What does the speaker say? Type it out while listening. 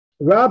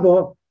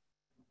Rabbah,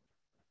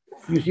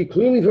 you see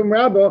clearly from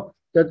Rabbah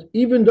that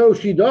even though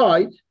she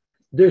died,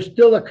 there's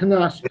still a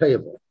knas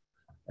payable.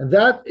 And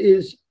that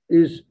is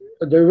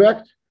a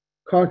direct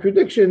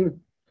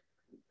contradiction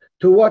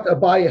to what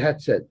Abaye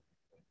had said.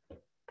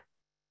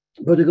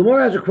 But the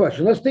Gemara has a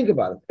question. Let's think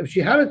about it. If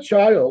she had a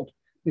child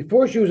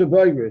before she was a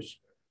virus,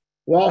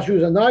 while she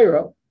was a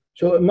naira,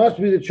 so it must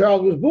be the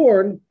child was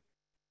born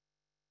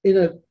in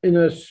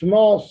a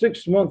small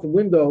 6-month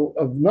window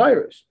of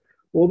nairas.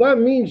 Well, that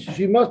means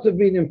she must have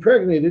been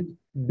impregnated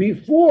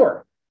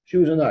before she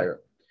was a naira.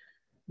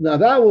 Now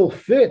that will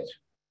fit.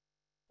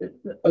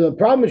 The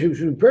problem is she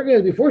was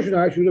impregnated before she was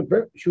a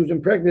naira. She was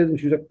impregnated and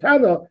she was a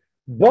tana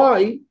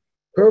by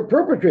her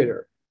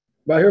perpetrator,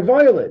 by her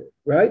violator,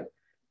 right?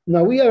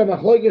 Now we had a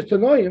machlokes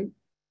tanoim.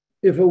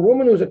 If a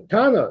woman who's a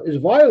tana is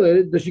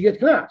violated, does she get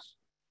knas?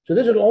 So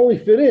this would only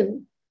fit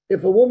in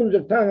if a woman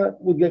who's a tana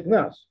would get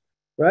knas,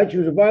 right? She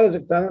was a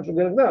violated tana, she'll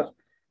get a knas.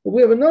 But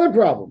we have another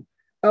problem.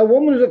 A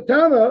woman who's a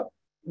tana,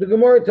 the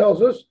Gemara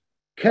tells us,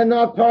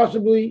 cannot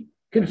possibly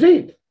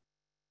conceive.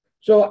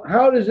 So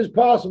how is this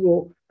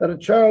possible that a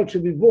child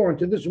should be born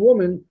to this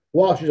woman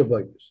while she's a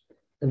virus?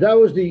 And that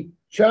was the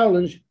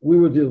challenge we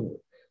were dealing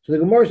with. So the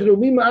Gemara said,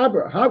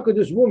 how could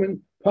this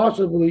woman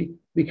possibly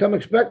become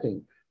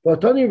expecting? Rav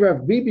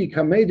Bibi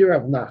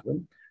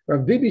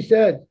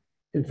said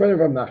in front of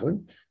Rav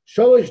Nachman,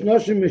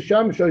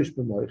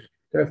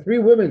 there are 3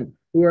 women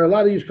who are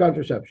allowed to use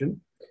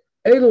contraception.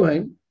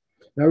 Eluhain.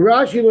 Now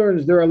Rashi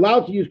learns they're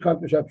allowed to use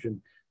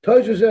contraception.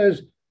 Tosha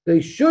says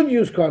they should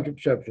use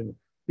contraception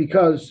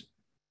because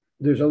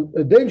there's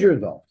a danger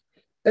involved.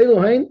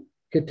 Eluhain,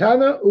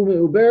 Ketana,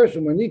 Uberis,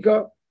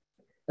 Umanika,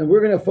 and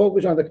we're going to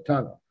focus on the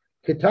Ketana.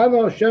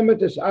 Ketana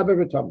Shemet is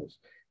Abervatamas.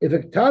 If a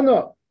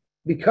Ketana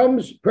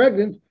becomes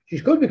pregnant, she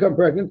could become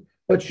pregnant,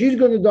 but she's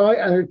going to die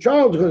and her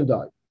child's going to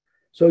die.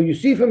 So you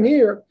see from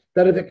here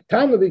that if a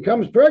Ketana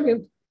becomes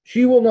pregnant,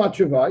 she will not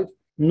survive,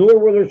 nor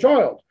will her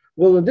child.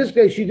 Well, in this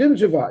case, she didn't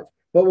survive,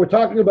 but we're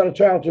talking about a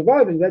child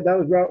surviving. That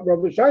was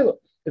Rabbi Shaila,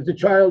 if the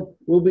child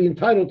will be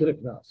entitled to the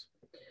Knas.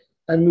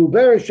 And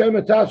Muber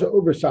Shematasa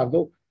Uber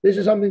Sandal, this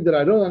is something that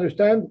I don't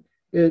understand.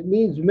 It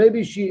means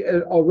maybe she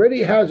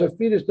already has a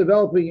fetus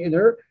developing in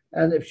her,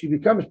 and if she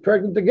becomes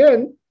pregnant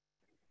again,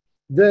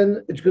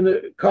 then it's going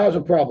to cause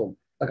a problem.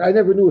 Like I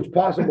never knew it's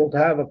possible to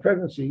have a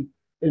pregnancy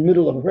in the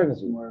middle of a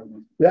pregnancy.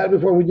 We had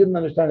before, we didn't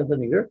understand it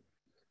then either.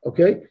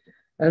 Okay?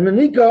 And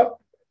Manika,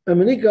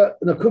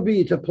 and it could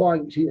be it's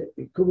applying, see,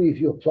 it could be if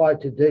you apply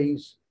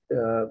today's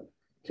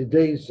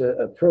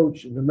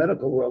approach in the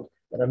medical world,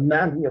 that a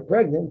man can get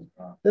pregnant,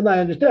 then I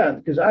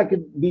understand, because I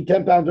could be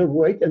 10 pounds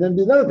overweight and then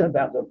be another 10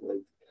 pounds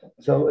overweight.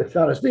 So it's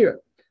not a steer,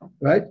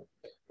 right?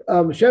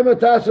 Shema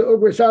Tasa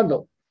Uber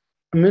Sandal.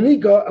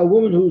 Manika, a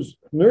woman who's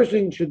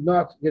nursing should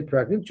not get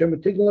pregnant,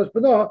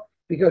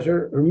 because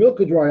her milk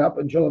could dry up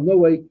and she'll have no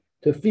way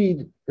to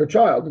feed her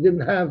child. They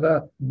didn't have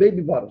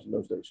baby bottles in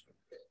those days.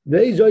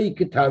 Ve'ezoi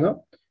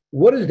Kitana.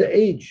 What is the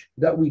age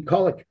that we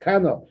call a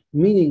Kitana,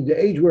 meaning the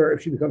age where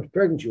if she becomes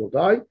pregnant, she will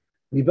die?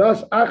 Between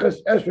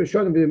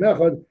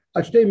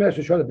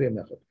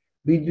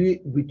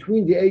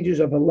the ages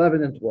of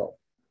 11 and 12.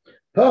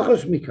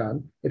 Pachas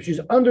Mikan, if she's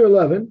under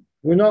 11,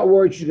 we're not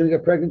worried she's going to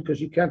get pregnant because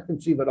she can't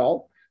conceive at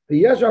all.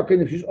 The Yesarkin,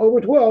 if she's over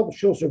 12,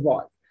 she'll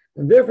survive.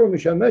 And therefore,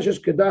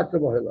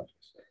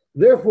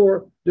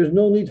 therefore, there's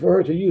no need for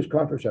her to use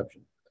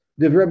contraception.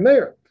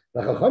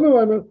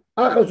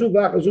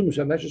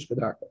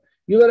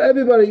 You let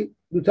everybody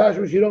do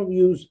tashmish, you don't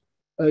use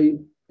a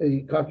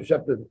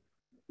contraceptive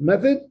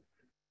method,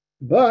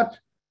 but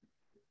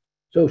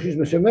so she's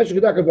Meshemesh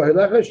Kedaka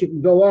Bahilecha, she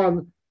can go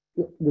on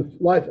with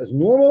life as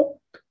normal,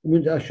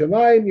 and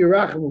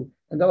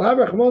they'll have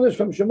Rachmanis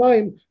from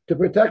Shemaim to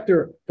protect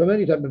her from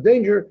any type of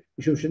danger.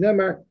 I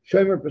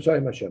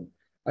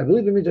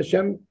believe it means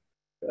Hashem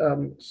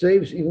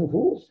saves even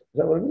fools. Is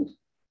that what it means?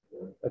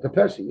 Like a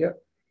Pesi, yeah.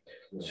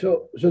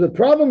 So the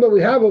problem that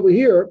we have over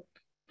here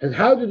is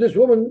how did this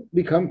woman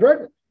become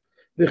pregnant?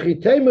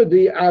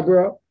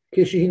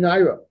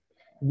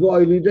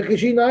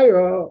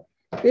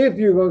 If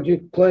you're going to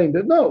claim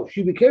that no,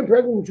 she became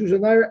pregnant when she was a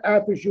naira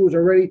after she was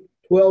already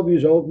 12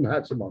 years old and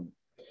had some money.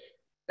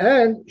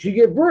 And she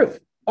gave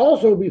birth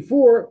also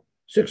before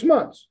 6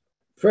 months.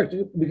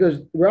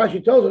 Because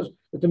Rashi tells us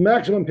that the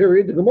maximum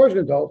period, the Gemara is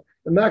going to tell us,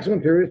 the maximum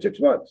period is 6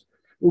 months.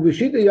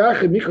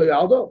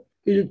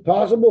 Is it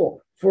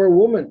possible for a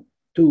woman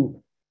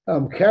to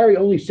carry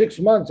only 6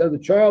 months and the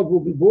child will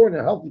be born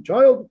a healthy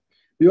child?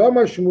 There's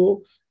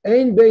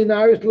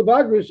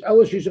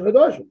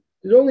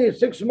only a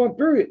 6 month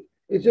period.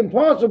 It's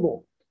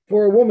impossible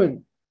for a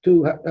woman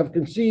to have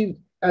conceived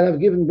and have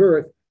given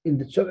birth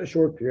in such a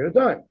short period of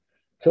time.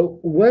 So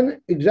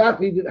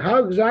how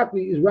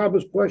exactly is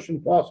Rabba's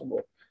question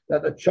possible?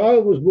 That a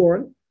child was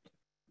born,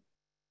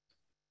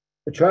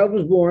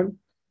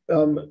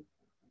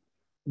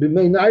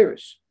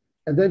 B'meinairis,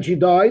 and then she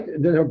died,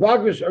 and then her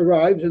bagris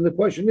arrives, and the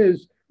question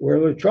is,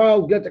 will the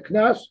child get the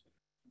knas,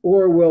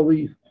 or will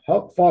the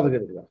father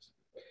get the knas?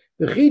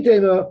 The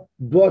chitena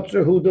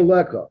botzer hu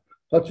deleka,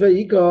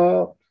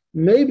 hatzveika,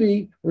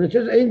 maybe when it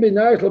says Ein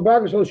Beinaris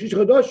Labagris Al Shish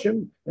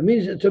Chodoshim, it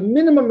means it's a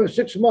minimum of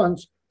 6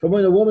 months from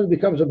when a woman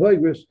becomes a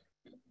Vigris,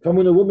 from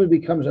when a woman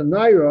becomes a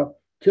Naira,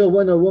 till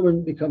when a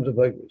woman becomes a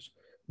Vigris.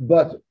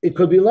 But it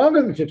could be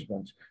longer than 6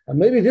 months. And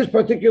maybe this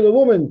particular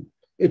woman,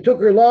 it took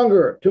her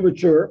longer to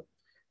mature,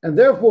 and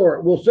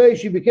therefore we'll say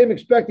she became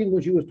expecting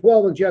when she was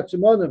 12 and she had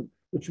Simonim,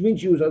 which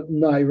means she was a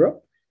Naira,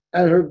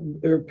 and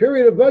her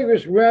period of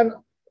Vigris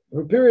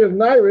her period of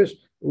Nairis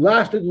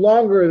lasted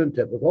longer than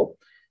typical.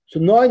 So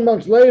 9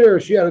 months later,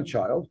 she had a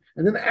child.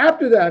 And then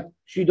after that,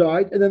 she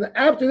died. And then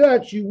after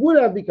that, she would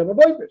have become a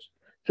Vigris.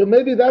 So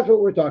maybe that's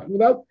what we're talking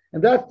about.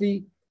 And that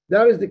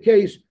is the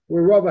case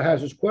where Rava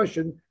has his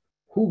question,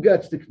 who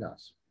gets the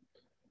Knas?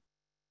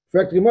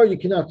 For Gemara, you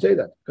cannot say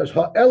that. Because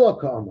ha'ela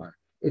ka'amar.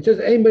 It says,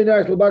 Ein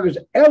Beinaris Labagris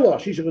Ela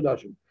Shisha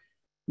Chodashim.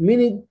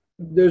 Meaning,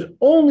 there's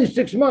only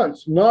 6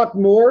 months, not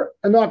more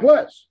and not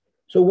less.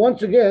 So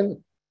once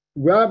again,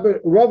 Rava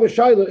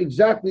Shaila,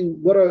 exactly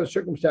what are the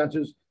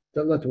circumstances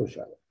that led to a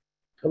Shaila.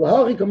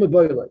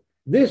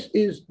 This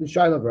is the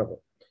Shaila of Rava.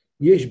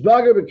 Yesh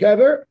bager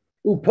bekever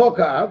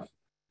upokaav,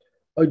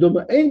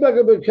 oidoma ein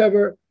bager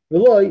bekever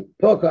veloy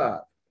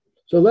pokaav.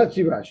 So let's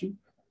see Rashi.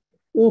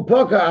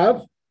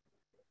 Upokaav,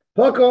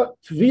 poka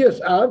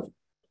tvias av,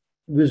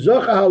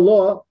 v'zocha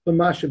halo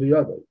b'masha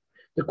b'yavay.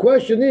 The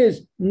question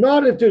is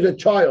not if there's a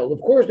child.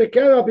 Of course, there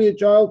cannot be a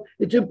child.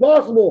 It's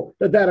impossible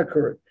that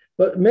occurred.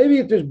 But maybe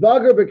if there's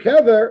bager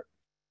bekever,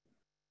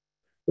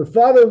 the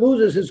father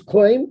loses his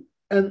claim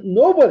and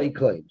nobody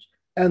claims.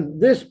 And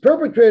this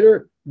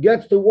perpetrator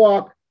gets to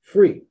walk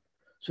free.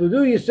 So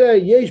do you say,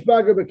 yesh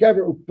bager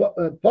bekever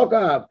paka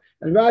av,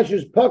 and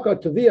Rashi's paka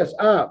tavias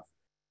av,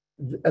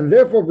 and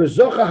therefore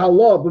v'zocha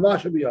halo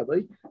b'masha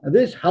b'yadai, and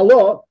this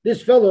halo,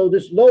 this fellow,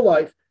 this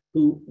lowlife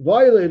who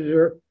violated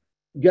her,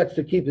 gets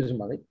to keep his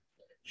money.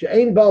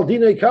 She'ein bal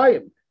dinei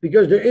kayim,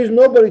 because there is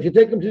nobody to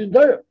take him to the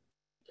Torah.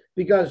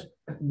 Because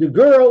the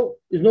girl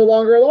is no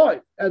longer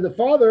alive, and the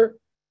father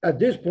at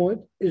this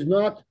point is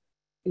not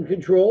in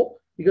control,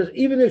 because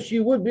even if she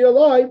would be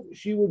alive,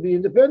 she would be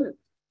independent.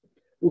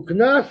 So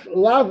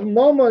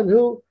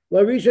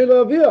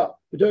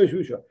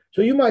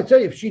you might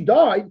say, if she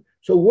died,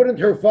 so wouldn't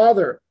her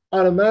father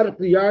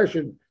automatically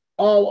yarshin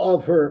all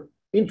of her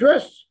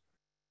interests?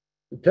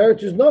 The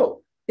teretz is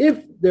no.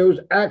 If there was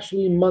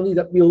actually money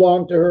that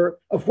belonged to her,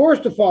 of course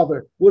the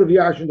father would have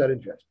yarshin that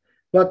interest.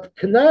 But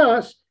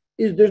knas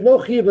is there's no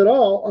chiyuv at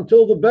all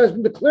until the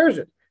Bezdin declares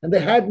it, and they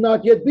had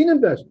not yet been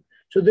in Bezdin.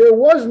 So there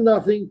was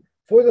nothing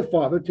for the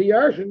father to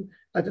yarshin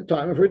at the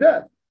time of her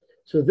death.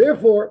 So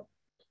therefore,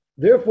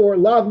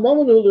 lav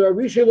mamanu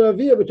l'arisha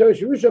l'aviyah b'toresh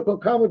yerusha kol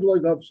kamad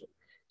lo'igavsa.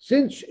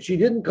 Since she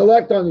didn't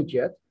collect on it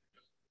yet,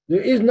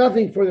 there is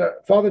nothing for the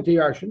father to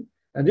yarshin,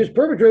 and this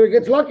perpetrator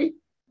gets lucky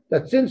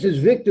that since his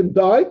victim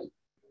died,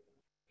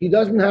 he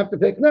doesn't have to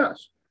pay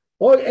knas.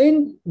 Or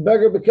ein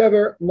beggar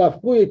bekever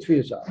nafkuye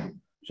tfiyasa.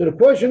 So the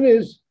question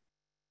is,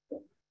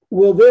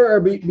 will there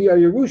be a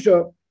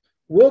Yerusha?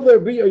 Will there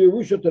be a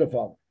Yerusha to the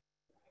father?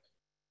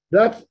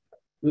 That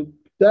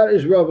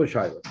is Rava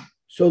Shaila.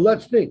 So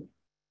let's think.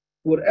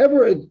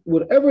 Whatever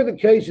the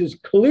case is,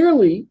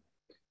 clearly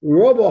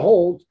Rava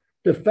holds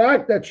the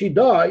fact that she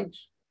died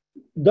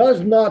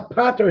does not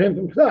pater him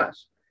from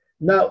knas.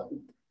 Now,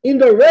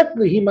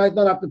 indirectly, he might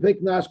not have to pay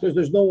knas because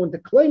there's no one to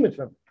claim it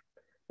from him.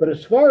 But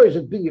as far as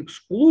it being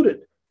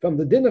excluded from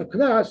the din of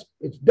knas,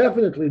 it's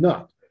definitely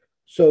not.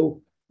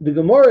 So the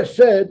Gemara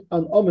said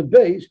on Amud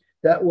Beis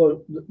that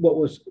what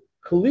was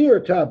clear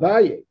to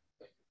Abaye,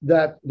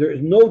 that there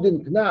is no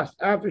din knas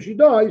after she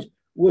dies,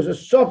 was a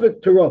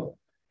suffix to Rava.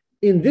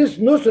 In this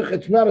nusach,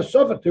 it's not a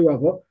suffix to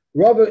Rava.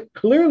 Rava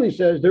clearly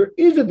says there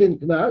is a din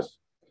knas,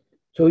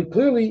 so he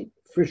clearly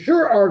for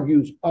sure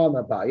argues on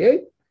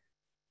Abaye.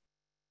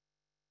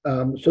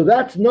 So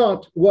that's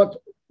not what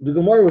the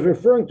Gemara was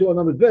referring to on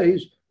Amud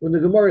Beis when the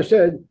Gemara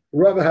said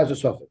Rava has a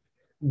suffix.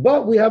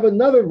 But we have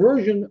another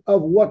version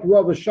of what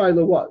Rava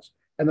Shaila was.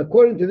 And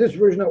according to this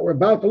version that we're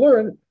about to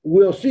learn,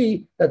 we'll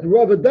see that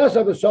Rava does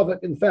have a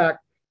suffix, in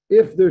fact,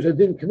 if there's a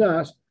din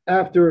knas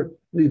after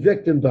the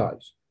victim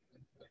dies.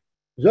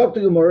 Zok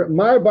the Gemara,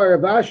 Mar bar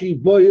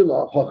Ravashi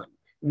boila hoch.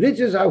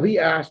 This is how he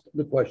asked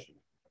the question.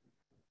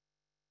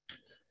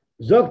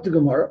 Zok the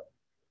Gemara,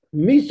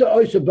 Misa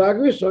oisa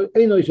bagris or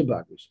ein oisa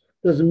bagris?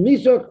 Does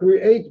Misa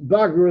create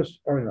bagris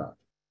or not?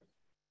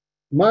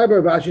 Mar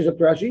bar Ravashi Zok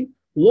Rashi,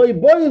 loy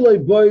boy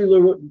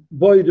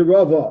de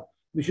Rava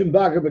mishum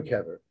bager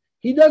bekever.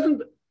 He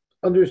doesn't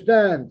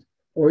understand,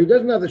 or he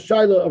doesn't have the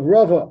shaila of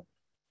Rava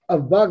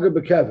of bager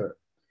bekever,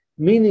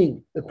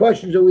 meaning the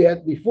questions that we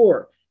had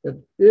before, that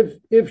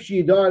if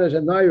she died as a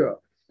naira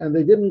and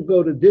they didn't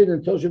go to din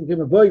until she became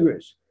a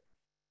bagris,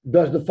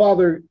 does the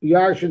father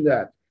yarshin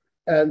that,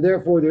 and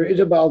therefore there is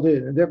a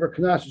baldin, and therefore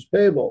knas is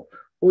payable,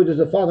 or does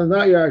the father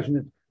not yarshin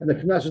it, and the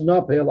knas is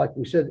not payable, like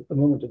we said a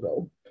moment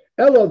ago?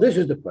 Ella, this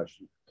is the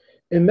question.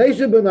 In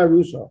Mesa ben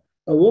Arusa,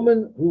 a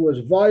woman who was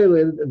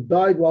violated and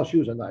died while she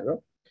was a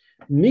naira,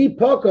 mi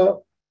paka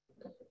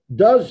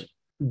does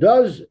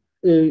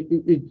she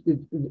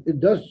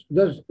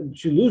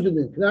lose it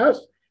in knas?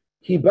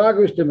 He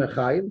bagris to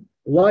mechayim,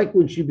 like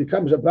when she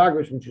becomes a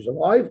bagris when she's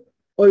alive,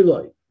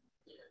 oiloi.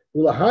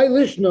 Ulahai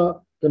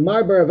lishna, the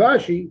Mar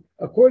Baravashi,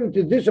 according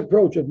to this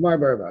approach of Mar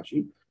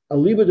Baravashi,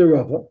 aliba de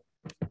Rava.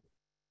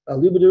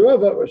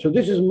 So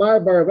this is Mar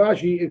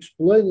Baravashi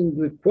explaining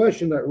the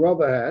question that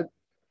Rava had.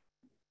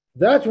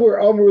 That's where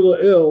Amr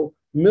La'il,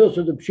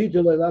 Milsa de Pshita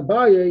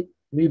Le'Labaye,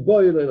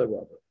 Miboye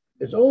Le'Rava.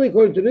 It's only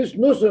according to this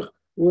nusach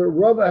where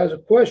Rava has a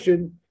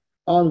question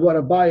on what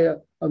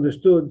Abaya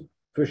understood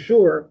for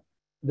sure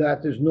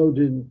that there's no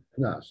din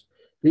knas.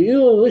 The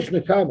il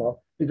lishna kama,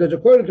 because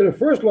according to the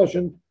first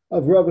lashon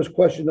of Rava's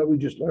question that we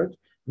just learned,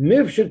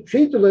 miv should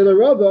pshita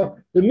Rava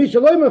the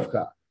misa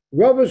leimavka.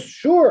 Rava's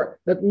sure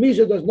that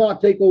misa does not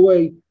take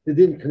away the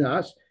din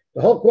knas.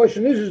 The whole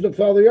question is the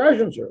father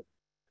answer.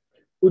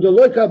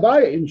 Udaloik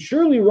Abaye, and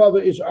surely Rava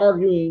is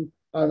arguing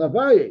on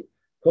Abaye,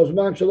 because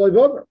man shaloi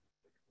vover.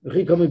 And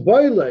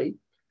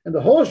the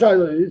whole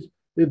shaila is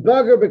the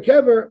bagger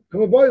bekever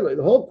come a boile.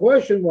 The whole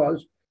question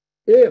was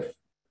if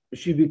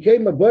she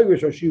became a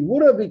boigris, or she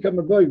would have become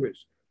a boigris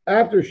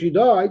after she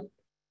died,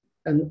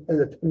 and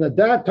at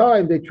that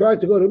time they tried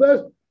to go to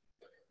bed.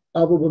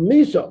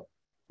 Misa,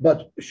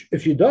 but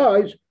if she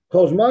dies,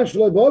 calls man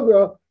shaloi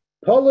vover,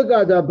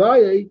 polagad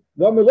Abaye,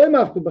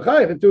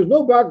 if there was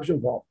no bagger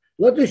involved.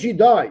 Let's say she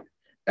died,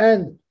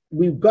 and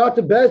we got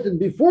to Bezdin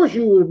before she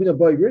would have been a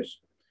boigris.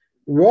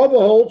 Rava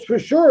holds for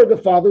sure the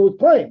father would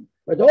claim.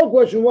 But the whole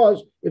question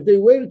was if they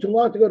waited too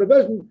long to go to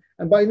Bezdin,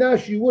 and by now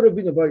she would have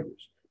been a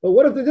boigris. But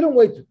what if they didn't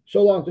wait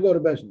so long to go to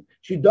Bezdin?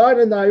 She died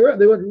in Naira,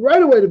 they went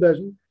right away to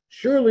Bezdin.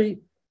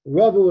 Surely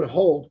Rava would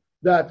hold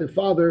that the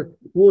father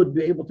would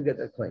be able to get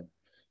that claim.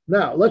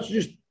 Now let's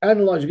just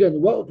analyze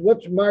again.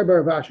 What's Mar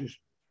Baravashi's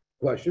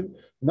question?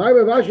 Mar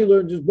Baravashi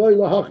learns is boy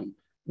lahachi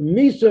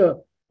misa.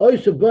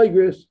 Oisa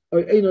bagris or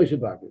ein oisa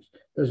bagris.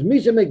 Does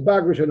Misa make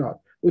bagris or not?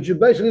 Which is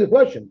basically the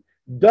question.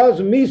 Does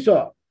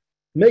Misa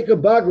make a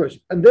bagris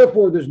and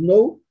therefore there's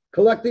no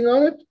collecting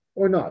on it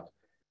or not?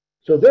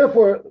 So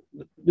therefore,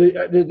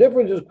 the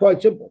difference is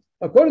quite simple.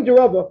 According to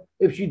Rava,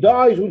 if she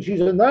dies when she's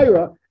a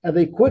Naira and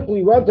they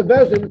quickly run to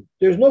Bezdin,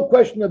 there's no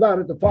question about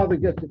it. The father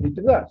gets to eat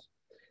the glass.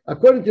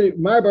 According to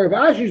Mar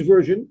Baravashi's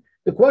version,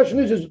 the question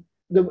is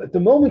the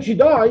moment she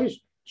dies,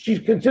 she's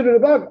considered a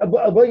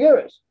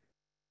Bageres.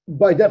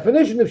 By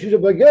definition, if she's a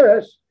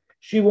Bageres,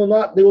 they will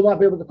not be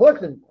able to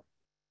collect anymore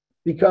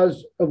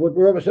because of what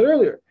Rava said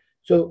earlier.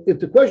 So if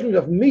the question is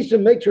if Misa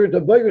makes her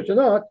into Bageres or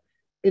not,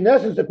 in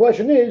essence, the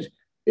question is,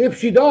 if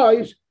she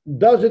dies,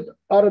 does it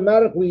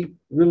automatically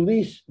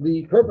release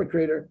the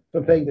perpetrator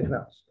from paying the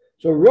knas?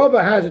 So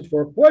Rava has it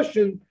for a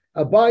question.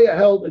 Abaya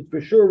held it for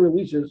sure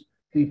releases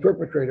the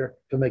perpetrator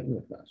from making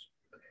the knas.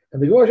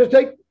 And the Gemara says,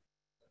 take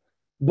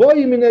Boy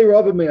Yimine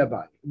Rava me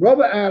Abaya.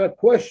 Rava had a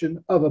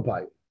question of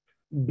Abaya.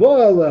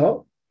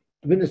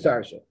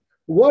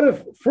 What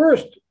if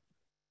first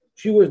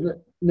she was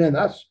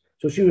nenas,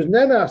 so she was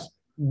nenas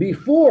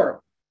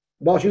before,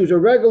 while she was a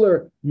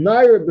regular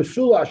naira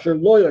besula asher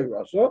loya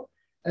rasa,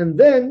 and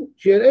then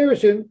she had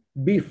erisin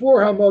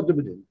before hamod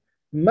bedin.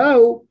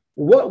 Now,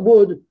 what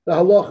would the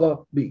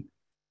halacha be?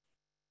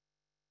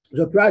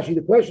 So Rashi,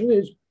 the question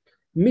is,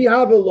 mi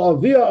hava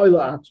lavia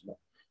oila atzma.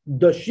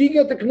 Does she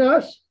get the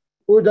knas,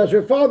 or does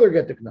her father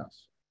get the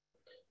knas?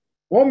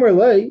 Omer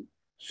lei.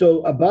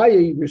 So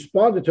Abaye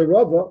responded to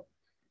Rava,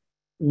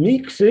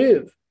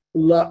 Miksiv,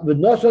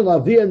 v'nasa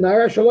lavia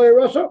naira shaloi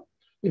rasa.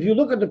 If you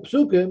look at the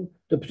psukim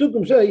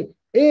say,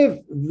 if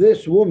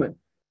this woman,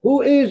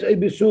 who is a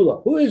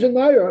bisula, who is a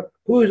naira,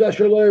 who is a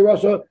shaloi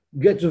rasa,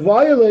 gets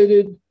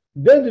violated,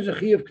 then there's a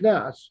chi of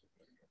knas.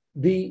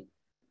 The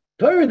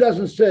Torah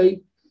doesn't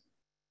say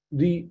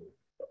the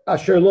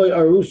asherloi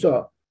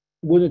arusa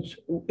when it's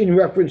in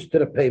reference to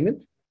the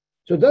payment.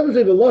 So it doesn't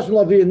say the loss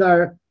lavia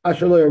naira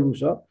asherloi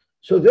arusa.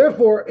 So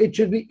therefore, it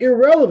should be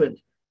irrelevant.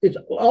 It's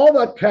all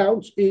that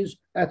counts is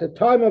at the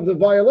time of the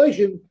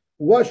violation,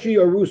 was she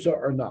a rusa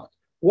or not?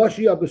 Was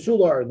she a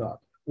basula or not?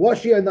 Was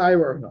she a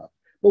naira or not?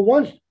 But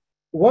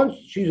once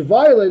she's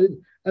violated,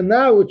 and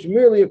now it's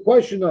merely a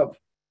question of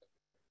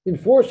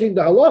enforcing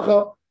the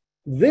halacha,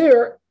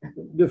 there,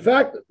 the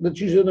fact that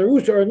she's an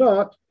arusa or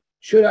not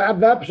should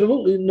have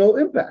absolutely no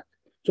impact.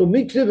 So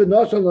miksiv and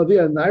nasan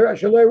lavia naira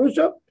shalei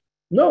rusa?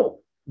 No,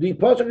 the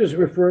pasuk is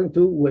referring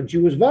to when she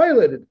was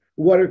violated,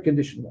 what her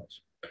condition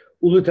was.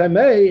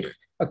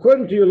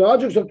 According to your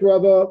logic, Dr.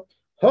 Rava,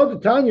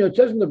 it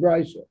says in the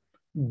Brisa,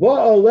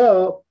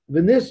 Ba'aleh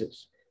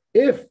v'nisis.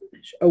 If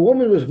a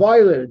woman was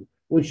violated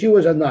when she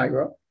was a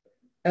naira,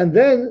 and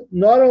then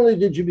not only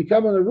did she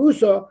become an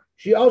arusa,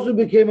 she also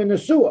became a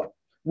nesua,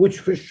 which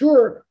for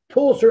sure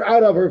pulls her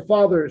out of her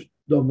father's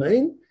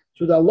domain.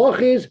 So the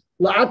halach is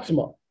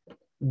la'atzma.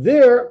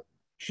 There,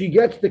 she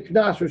gets the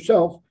knas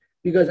herself,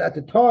 because at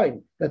the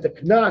time that the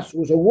knas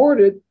was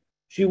awarded,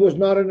 she was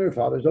not in her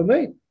father's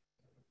domain.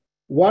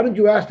 Why don't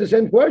you ask the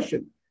same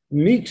question?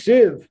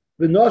 Miksiv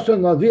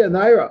v'nasan lavia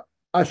naira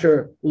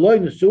asher loy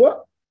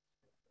nesua.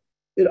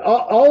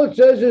 All it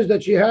says is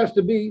that she has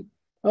to be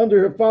under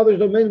her father's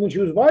domain when she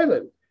was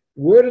violated.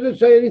 Where does it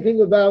say anything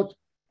about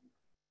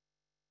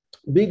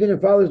being in her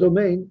father's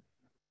domain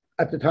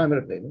at the time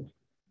of the payment.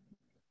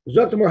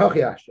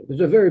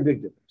 There's a very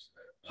big difference.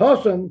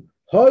 Hasam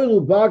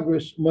Hailu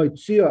Bagris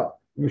Maitzia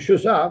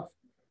Mishusav.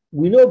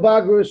 We know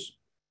Bagris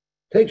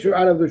takes her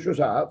out of the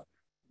Shusav.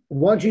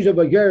 Once she's a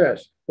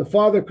Bageres, the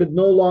father could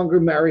no longer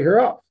marry her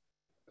off.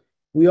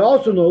 We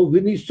also know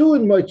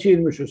Vinisuin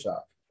Maitzin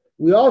Mishusav.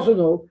 We also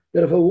know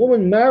that if a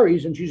woman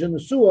marries and she's in the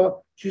Suah,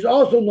 she's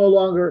also no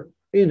longer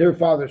in her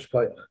father's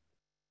koyach.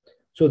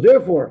 So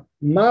therefore,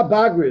 Ma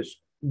Bagris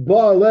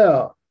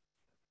Ba'alea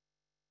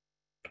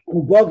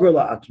Ubagra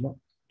La'atzma.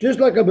 Just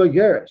like a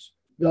Bageres,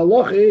 the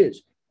halacha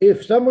is,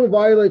 if someone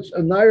violates a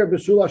Naira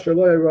Besula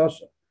Shaloya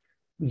Rasa,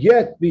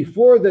 yet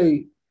before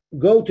they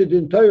go to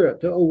Din Torah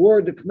to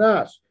award the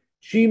Knas,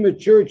 she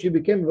matured, she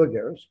became a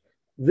Bageres,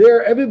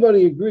 there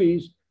everybody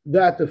agrees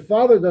that the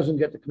father doesn't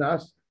get the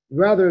Knas,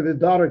 rather the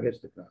daughter gets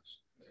the Knas.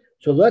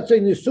 So let's say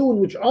Nisuin,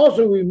 which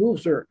also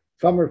removes her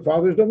from her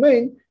father's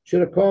domain,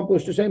 should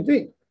accomplish the same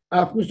thing.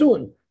 Af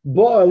Nisuin,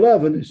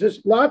 Ba'alev, and this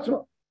is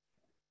Latzma.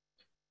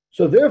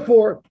 So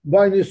therefore,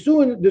 by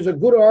Nisuin, there's a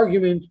good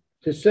argument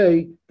to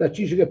say that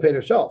she should get paid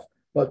herself,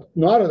 but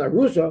not an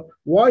Arusa.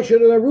 Why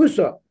should an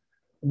Arusa?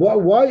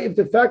 Why, if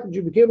the fact that she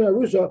became an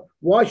Arusa,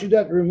 why should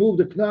that remove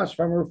the Knas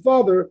from her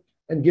father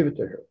and give it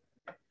to her?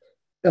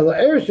 Ela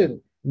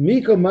Erison,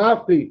 Mika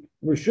Mafpi,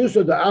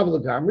 Rishusa da Avla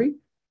Gamri,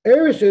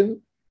 Erison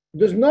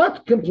does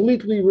not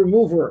completely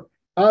remove her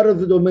out of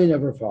the domain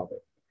of her father.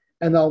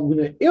 And I'm going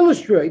to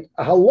illustrate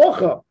a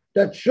halacha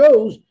that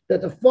shows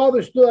that the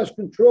father still has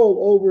control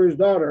over his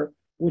daughter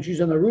when she's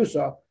an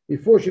Arusa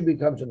before she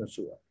becomes an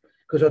Asua.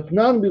 Because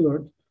Atnan we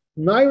learned,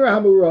 Naira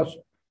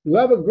HaMurasa, you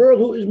have a girl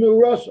who is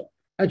Murasa,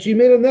 and she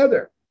made a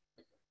nether.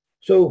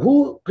 So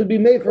who could be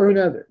made for her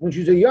nether? When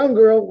she's a young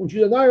girl, when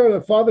she's a Naira,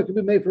 the father could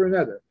be made for her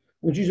nether.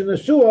 When she's an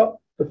Asua,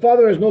 the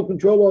father has no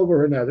control over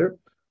her nether.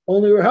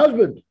 Only her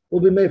husband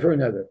will be made for her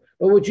nether.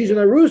 But when she's an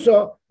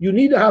Arusa, you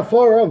need to have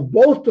far of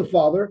both the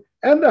father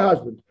and the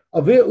husband.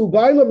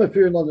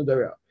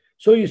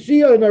 So you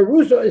see, an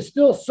Arusa is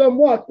still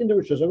somewhat in the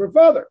rishus of her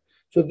father.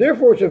 So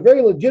therefore, it's a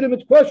very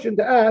legitimate question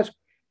to ask,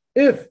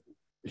 if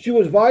she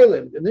was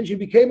violent and then she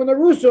became an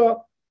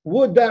Arusa,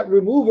 would that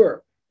remove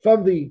her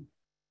from the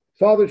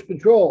father's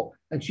control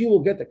and she will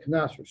get the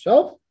Knas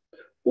herself?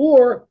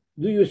 Or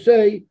do you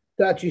say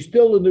that she's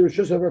still in the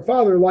rishus of her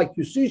father, like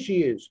you see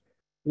she is,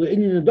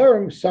 in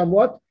the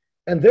somewhat,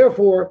 and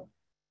therefore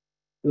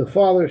the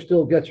father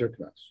still gets her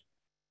Knas?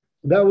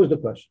 That was the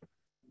question.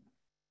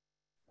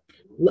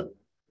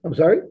 I'm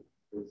sorry?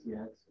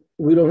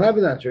 We don't have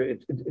an answer.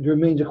 It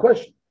remains a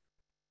question.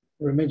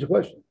 It remains a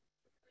question.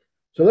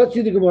 So let's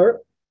see the Gemara.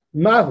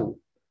 Mahu.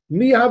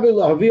 This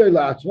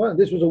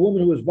was a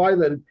woman who was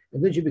violated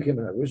and then she became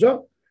an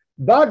Arusa.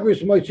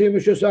 Bagris might say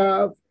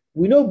Mishusav.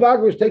 We know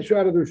Bagris takes her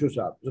out of the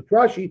Rishusav.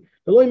 Zakrashi,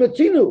 the loy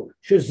metzinu,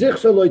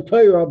 shezichsa loy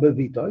Torah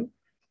bevitoi,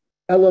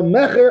 ela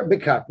mecher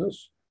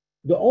bekatnus.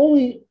 The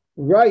only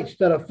rights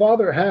that a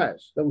father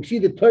has, that we see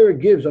the Torah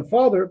gives a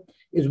father,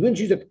 is when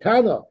she's a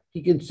ketana,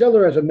 he can sell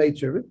her as a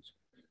maidservant.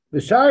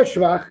 V'shar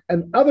shvach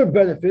and other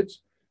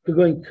benefits to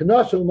going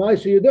knas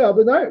u'maisa yedeh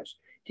b'nayos.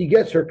 He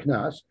gets her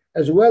knas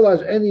as well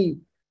as any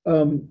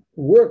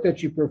work that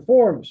she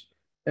performs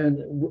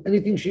and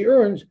anything she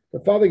earns. The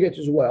father gets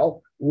as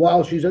well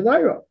while she's a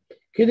naira.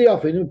 Kidei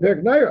afinu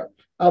perk naira.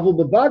 Avul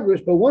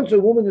b'bagris. But once a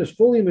woman is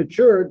fully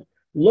matured,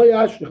 lo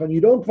yashlichan,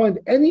 you don't find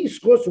any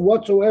schus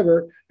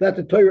whatsoever that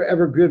the Torah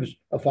ever gives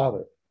a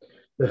father.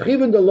 The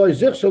chivin the loy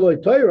zichsa loy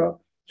Torah.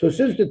 So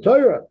since the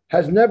Torah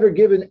has never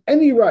given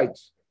any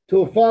rights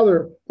to a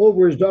father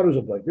over his daughters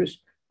of Bagris,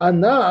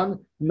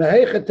 anan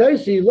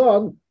mehechatesi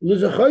lon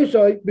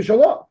lizachaysai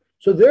b'shalah.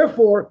 So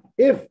therefore,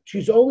 if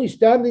she's only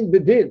standing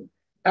bedin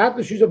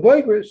after she's a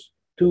Bagris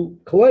to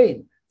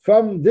claim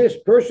from this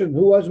person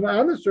who was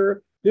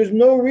ma'anaser, there's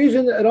no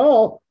reason at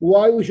all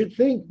why we should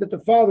think that the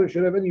father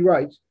should have any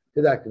rights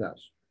to that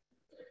knas.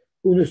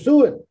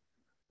 Unesuin,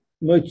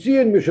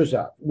 moitzian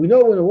mishusav. We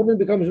know when a woman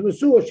becomes a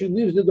nesua, she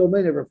leaves the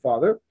domain of her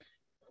father.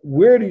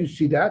 Where do you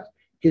see that?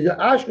 You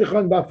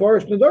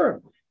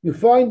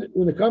find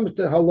when it comes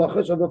to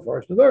halachas of a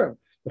forest nadarim.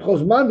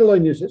 Because mandalay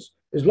nisis,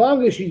 as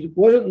long as she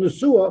wasn't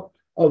nesua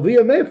of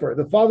via mefer,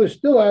 the father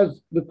still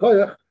has the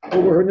koyach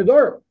over her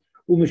nadarim.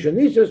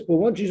 Umishanisis, but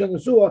once she's on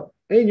nesua,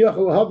 ein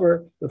yachal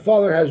haver, the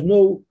father has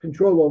no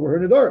control over her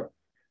nadarim.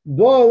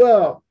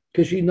 Ba'ala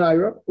kishi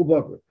naira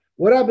ubakra.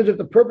 What happens if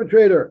the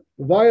perpetrator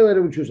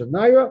violated when she was a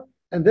naira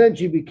and then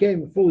she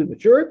became fully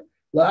matured?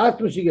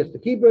 La'atma, she gets to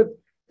keep it.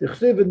 So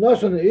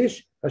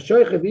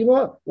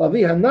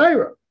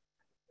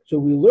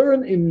we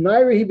learn in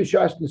Naira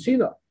Hibishas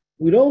Nesina.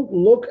 We don't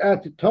look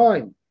at the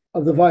time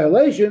of the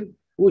violation,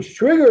 which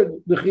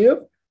triggered the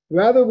chiyuv.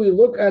 Rather, we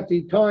look at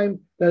the time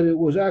that it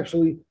was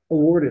actually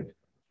awarded.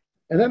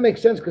 And that makes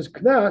sense because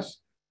knas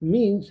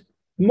means,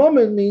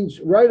 moment means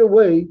right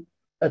away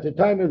at the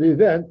time of the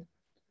event,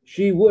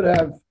 she would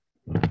have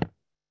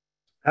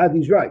had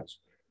these rights.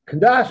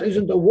 Knas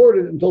isn't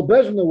awarded until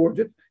Bezin awards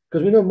it,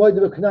 because we know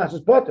Moedim Knas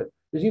is potter.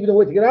 There's even a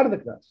way to get out of the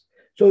knas.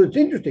 So it's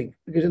interesting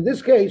because in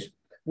this case,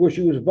 where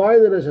she was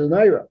violated as a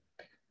naira,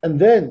 and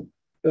then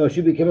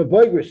she became a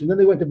boigress, and then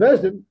they went to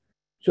Bezdin.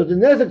 So the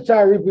Nezek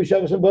Tsar Ripu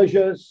Shavas and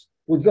Boishas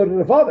would go to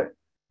the father,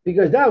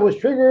 because that was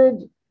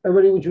triggered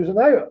already when she was an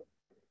Ira.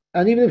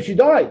 And even if she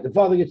died, the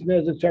father gets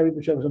Nezek Tsar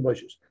Ripu Shavas and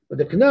Boishas. But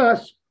the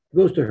Knas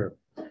goes to her.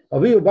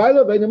 Aviyu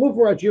Baila, they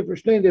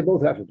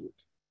both have to do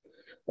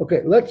it.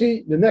 Okay, let's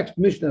see the next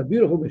Mishnah,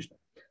 beautiful Mishnah.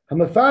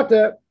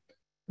 Hamafata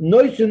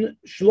Noisin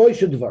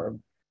Shloisha Dvarim.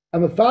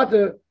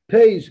 Hamafata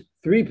pays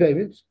 3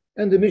 payments,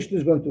 and the Mishnah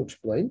is going to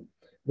explain.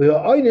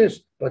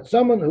 But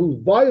someone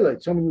who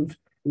violates, someone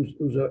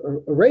who's a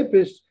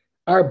rapist,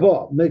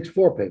 Arba makes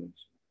 4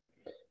 payments.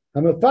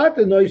 Hamafata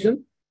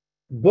Noisin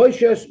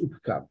Boishas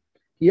Upkam.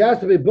 He has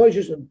to pay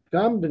Boishas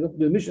Upkam.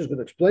 The Mishnah is going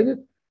to explain it.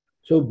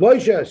 So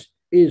Boishas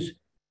is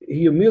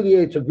he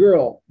humiliates a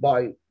girl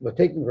by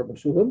taking her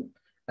Basulim,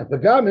 and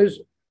Pagam is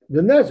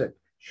the Nezek.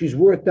 She's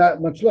worth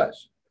that much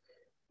less.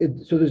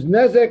 So there's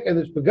Nezek and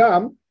there's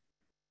Pagam.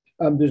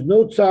 There's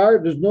no Tsar,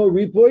 there's no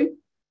Ripoy,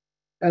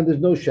 and there's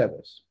no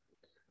Sheves.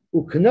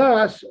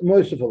 Uknas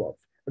Moisefalov.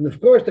 And of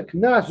course, the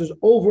Knas is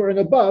over and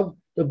above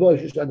the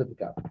Boishas and the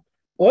Pagam.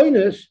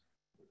 Oinus,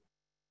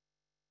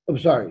 I'm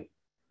sorry,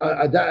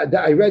 I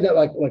read that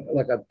like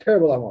a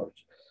terrible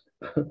Amorus.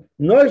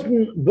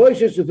 Noisen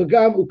Boishas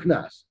Pagam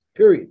Uknas.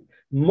 Period.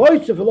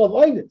 Moisefalov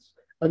Oinus.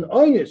 An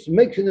Oinus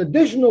makes an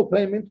additional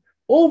payment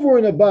over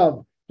and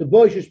above the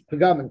Boishas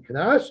Pagam and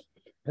Knas,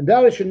 and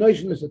that is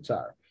Shenoishin is a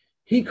Tsar.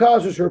 He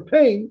causes her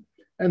pain,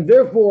 and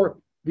therefore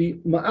the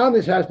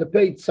Ma'anis has to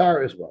pay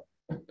Tsar as well.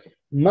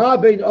 Ma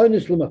bein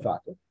Oinus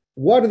l'mafata.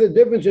 What are the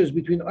differences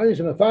between Oinus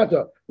and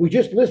Mafata? We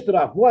just listed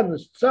off one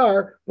is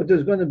Tsar, but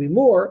there's going to be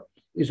more.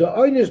 Is a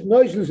Oinus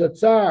Noishin is a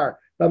Tsar,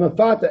 but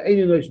Mafata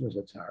ain't Noishin is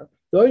a Tsar.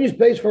 The Oinus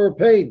pays for her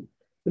pain,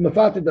 the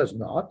Mafata does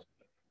not.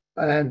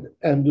 And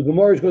the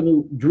Gemara is going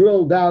to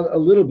drill down a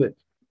little bit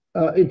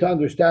into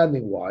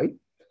understanding why.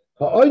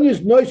 The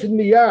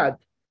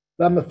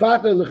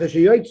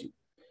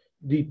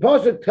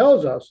Pasuk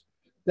tells us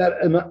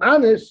that a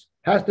Ma'anis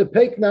has to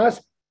pay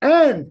Knas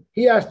and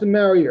he has to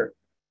marry her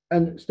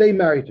and stay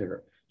married to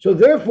her. So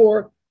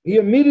therefore, he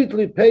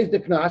immediately pays the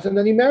Knas and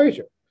then he marries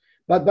her.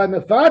 But by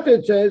Mefata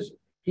it says,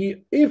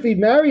 if he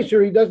marries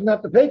her, he doesn't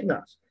have to pay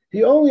Knas.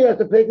 He only has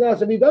to pay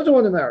Knas if he doesn't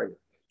want to marry her.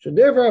 So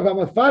therefore, if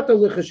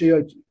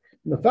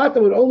Mefata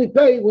would only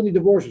pay when he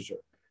divorces her.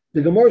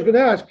 The Gemara is going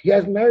to ask, he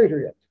hasn't married her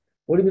yet.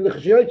 What do you mean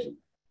l'chashiyotzi?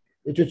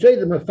 It should say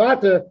that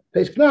Mefata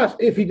pays Knas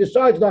if he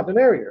decides not to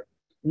marry her,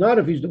 not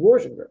if he's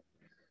divorcing her.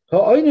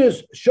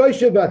 Ha'oinus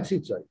shoyshe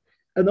b'atzitzai.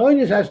 An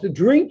oinus has to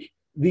drink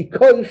the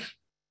kosh.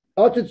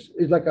 Otzitz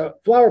is like a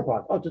flower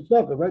pot. Otzitz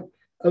naka, right?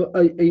 A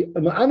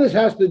ma'anis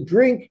has to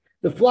drink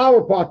the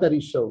flower pot that he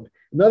sowed.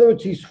 In other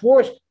words, he's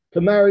forced to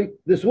marry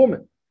this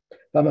woman.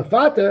 But a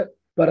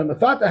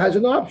Mefata has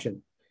an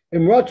option. If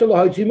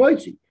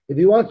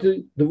he wants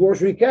to divorce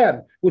her, he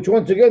can, which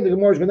once again, the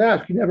Gemara is going to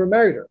ask, he never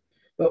married her.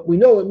 But we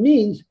know it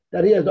means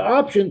that he has the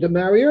option to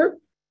marry her.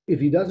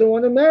 If he doesn't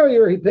want to marry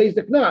her, he pays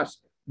the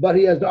Knas, but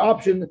he has the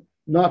option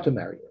not to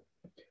marry her.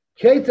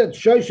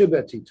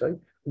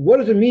 What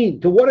does it mean?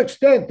 To what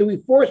extent do we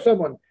force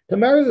someone to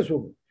marry this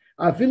woman?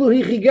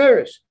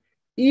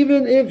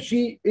 Even if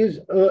she is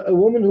a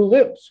woman who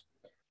lives,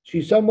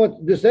 she's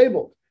somewhat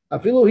disabled.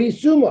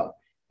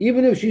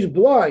 Even if she's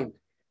blind.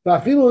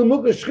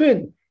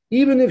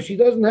 Even if she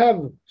doesn't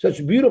have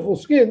such beautiful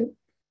skin,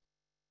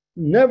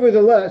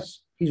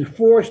 nevertheless, he's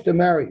forced to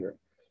marry her.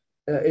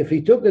 If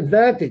he took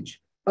advantage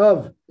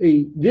of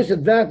a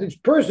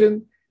disadvantaged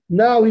person,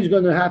 now he's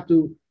going to have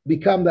to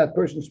become that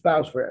person's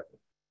spouse forever.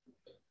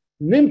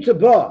 Nimtza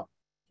ba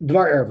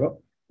dvar erva.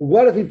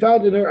 What if he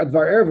found in her a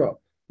dvar erva,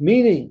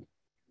 meaning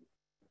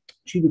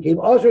she became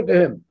usher to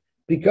him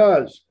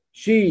because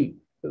she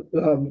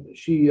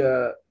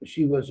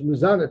was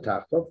mizana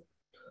tachtov,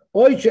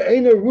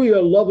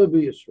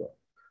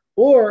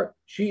 or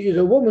she is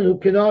a woman who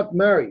cannot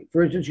marry.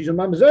 For instance, she's a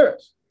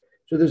mamzeres.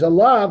 So there's a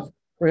lav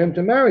for him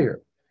to marry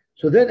her.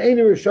 So then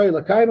even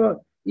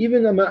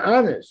a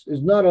ma'anis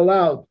is not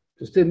allowed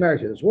to stay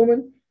married to this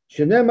woman.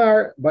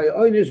 Shenemar by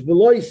oinis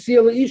beloy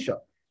sila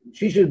isha.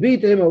 She should be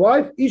to him a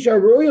wife, isha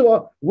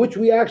ru'ila, which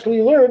we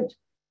actually learned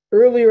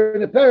earlier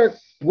in the parak.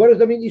 What does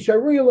that mean, isha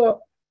ru'ila?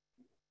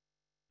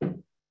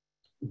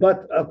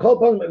 But a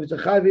kolpon, if it's a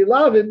chayvi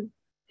lavin,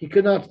 he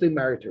cannot stay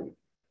married to her.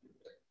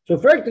 So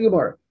fact the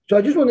Gemara. So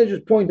I just want to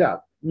point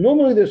out,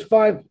 normally there's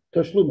 5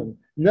 tashlumin: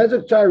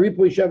 nezek, tsar,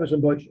 ripoy, sheves,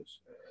 and boishes.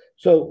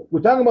 So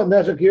we're talking about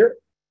nezek here.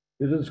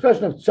 There's a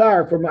discussion of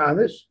tsar for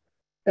ma'anis,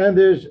 and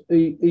there's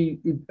a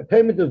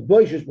payment of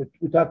boishes, which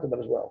we talked about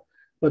as well.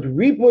 But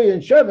ripoy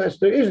and sheves,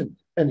 there isn't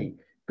any,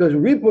 because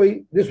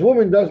ripoy, this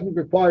woman doesn't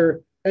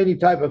require any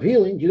type of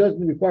healing. She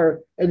doesn't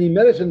require any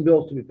medicine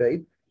bills to be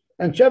paid.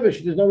 And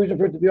sheves, there's no reason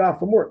for her to be off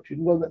from work. She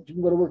can go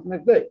to work the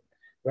next day.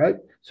 Right?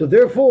 So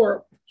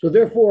therefore,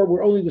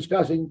 we're only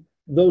discussing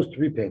those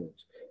 3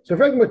 payments. So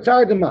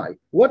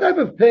what type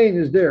of pain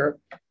is there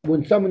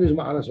when someone is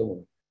ma'anas a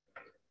woman?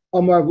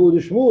 Amar Vu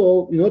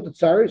Shmuel, you know what the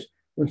tsar is?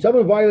 When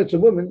someone violates a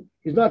woman,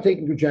 he's not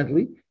taking her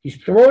gently, he's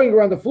throwing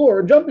her on the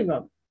floor and jumping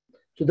on her.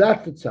 So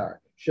that's the tsar.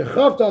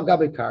 Shechavta al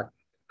gabe karka,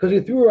 because he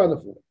threw her on the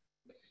floor.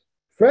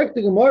 Frek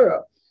the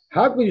Gemara,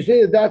 how can you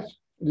say that that's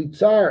the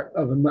tsar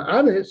of a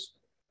ma'anis?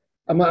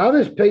 A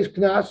ma'anis pays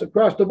knas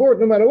across the board,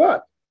 no matter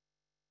what.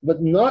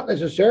 But not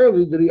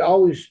necessarily did he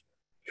always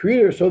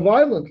treat her so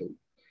violently.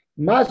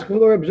 Are you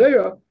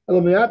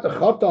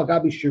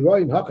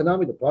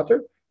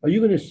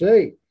going to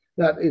say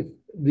that if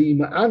the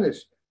ma'anis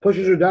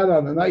pushes her down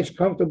on a nice,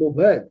 comfortable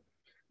bed,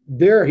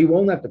 there he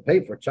won't have to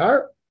pay for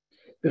tsar?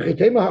 And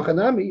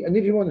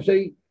if you want to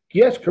say,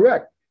 yes,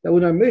 correct, that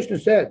when our Mishnah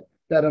said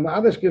that a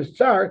ma'anis gives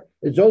tsar,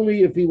 it's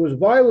only if he was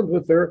violent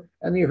with her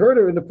and he hurt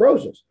her in the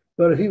process.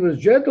 But if he was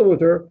gentle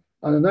with her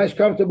on a nice,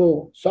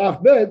 comfortable,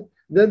 soft bed,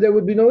 then there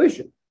would be no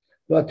issue.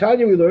 But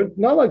Tanya, we learned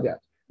not like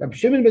that. Rabbi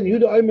Shimon ben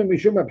Yehuda, Rabbi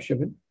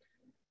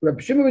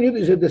Shimon ben Yehuda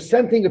is a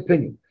dissenting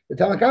opinion. The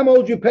Tanakh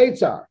holds you pay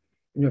tsar.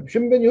 And Rabbi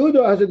Shimon ben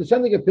Yehuda has a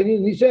dissenting opinion,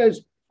 and he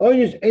says,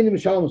 Oynis einim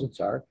shalom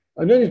tsar.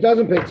 Oynis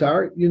doesn't pay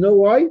tsar. You know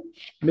why?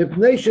 She's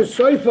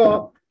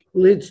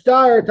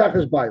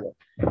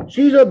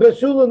a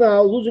basula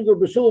now, losing her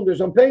basulam. There's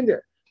some pain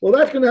there. Well,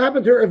 that's going to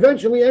happen to her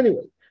eventually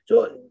anyway.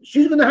 So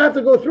she's going to have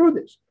to go through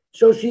this.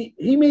 So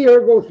he made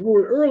her go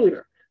through it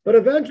earlier, but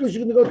eventually she's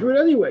going to go through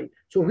it anyway.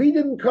 So he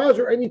didn't cause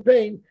her any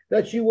pain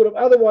that she would have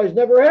otherwise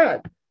never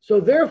had. So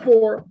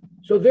therefore,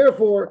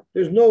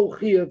 there's no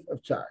chiyuv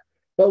of tsar.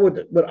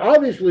 But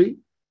obviously,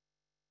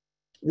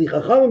 the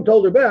Chachamim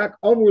told her back.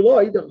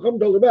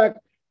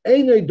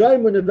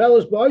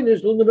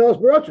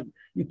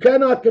 You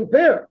cannot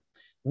compare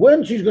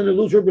when she's going to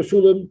lose her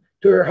basulim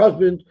to her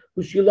husband,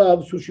 who she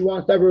loves, who she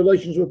wants to have a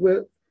relationship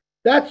with.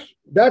 That's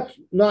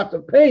not the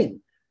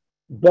pain.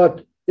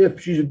 But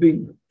if she's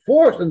being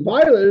forced and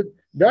violated,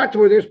 that's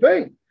where there's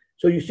pain.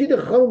 So you see the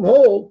Chachamim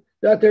hold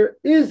that there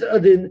is a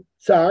din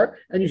tsar,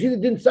 and you see the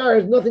din tsar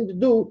has nothing to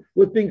do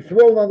with being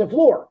thrown on the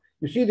floor.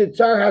 You see that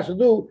tsar has to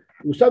do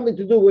with something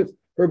to do with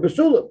her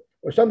basulim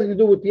or something to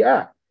do with the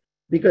act.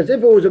 Because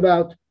if it was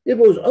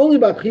only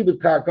about chibud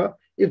karka,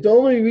 if the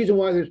only reason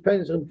why there's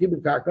pain is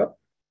chibud karka,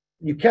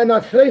 you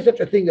cannot say such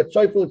a thing that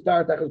soifel is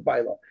tar tachas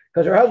baila,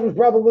 because her husband's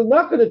probably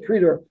not going to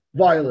treat her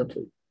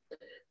violently.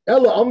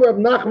 Ella Amar Rab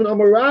Nachman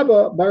Amar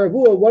Rabba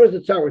Baravua. What is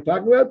the tsar we're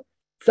talking about?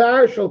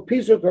 Tsar shall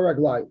piso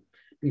karaglai.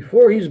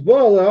 Before he's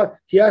bala,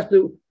 he has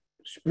to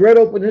spread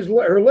open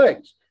her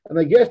legs, and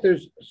I guess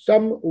there's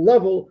some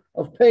level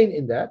of pain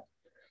in that.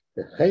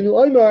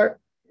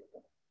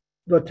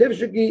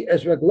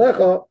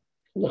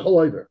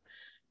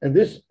 And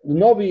this, the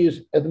Navi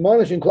is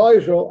admonishing Klal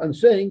Yisrael and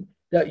saying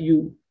that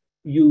you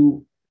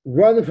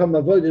run from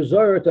avodah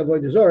zarah to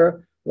avodah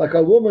zarah like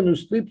a woman who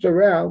sleeps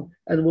around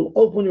and will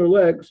open her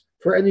legs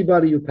for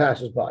anybody who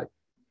passes by.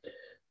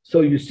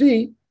 So you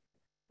see,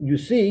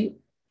 the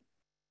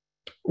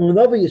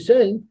Navi is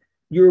saying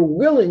you're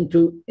willing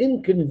to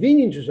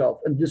inconvenience yourself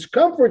and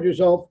discomfort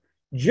yourself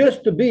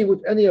just to be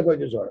with any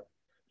avodah zarah.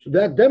 So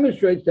that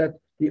demonstrates that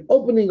the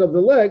opening of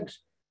the legs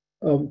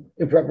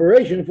in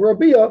preparation for a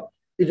biyah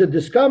is a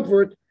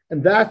discomfort,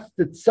 and that's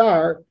the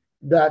tsar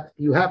that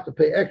you have to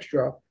pay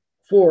extra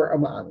for a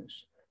ma'anis.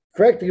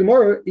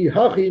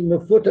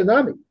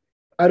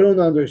 I don't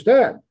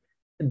understand.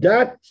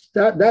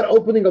 That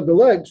opening of the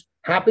legs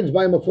happens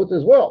by mafut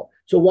as well.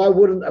 So why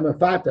wouldn't a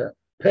mafata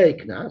pay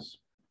knas?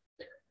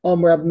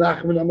 Rab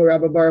Nachman Amar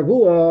Rabba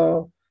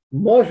Baravua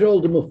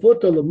Moshel de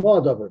mafuta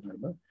lemadav.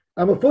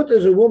 A mafuta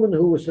is a woman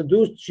who was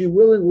seduced. She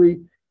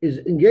willingly is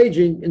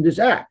engaging in this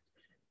act.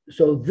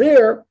 So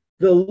there,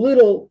 the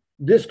little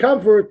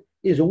discomfort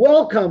is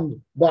welcomed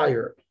by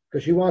her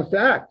because she wants to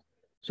act.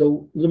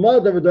 So if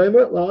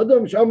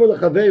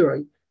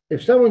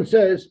someone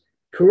says,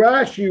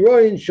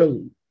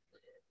 Shali,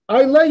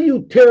 I let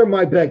you tear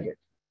my beggar.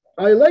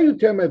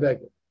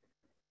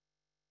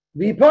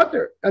 Be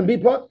potter and be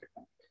potter.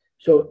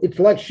 So it's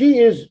like she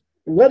is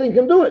letting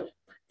him do it.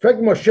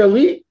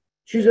 Shali,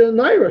 she's a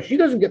naira. She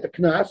doesn't get the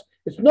knas.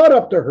 It's not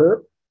up to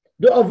her.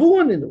 The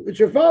avuan, it's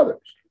her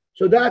father's.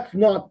 So that's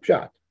not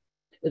pshat.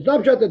 It's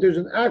not pshat that there's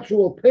an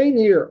actual pain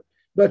here,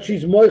 but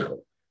she's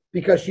moichel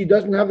because she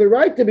doesn't have the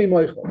right to be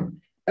moichel.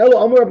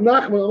 Elo Amar Rab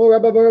Nachman Amar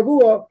Rabba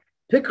Baravua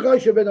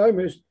Tikchasha ben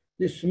Omer.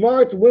 The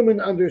smart women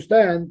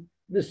understand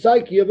the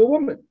psyche of a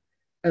woman,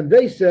 and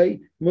they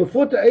say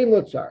mafuta ein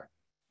lo tsar.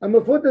 A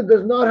mafuta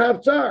does not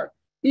have tsar.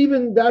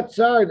 Even that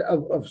side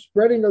of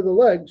spreading of the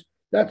legs,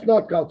 that's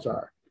not called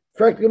tsar.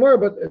 But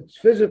it's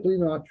physically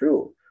not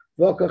true.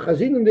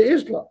 Chazin the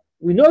Islam.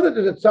 We know that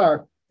there's a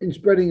tsar in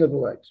spreading of the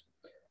legs.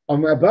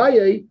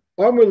 Abaye,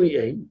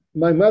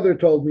 my mother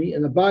told me,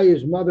 and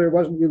Abaye's mother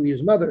wasn't really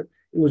his mother,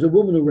 it was a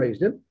woman who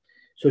raised him.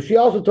 So she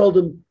also told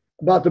him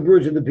about the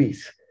birds and the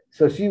bees.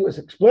 So she was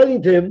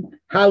explaining to him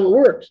how it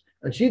works.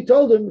 And she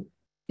told him,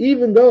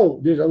 even though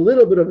there's a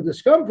little bit of a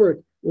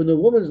discomfort when the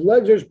woman's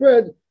legs are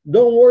spread,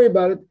 don't worry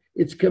about it.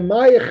 It's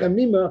kemaya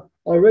chamima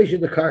al reisha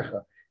de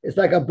karcha. It's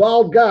like a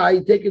bald guy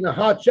taking a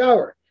hot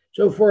shower.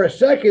 So for a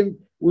second,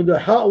 when the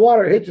hot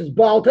water hits his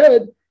bald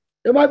head,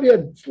 there might be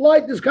a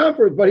slight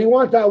discomfort, but he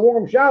wants that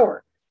warm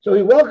shower. So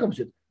he welcomes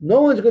it.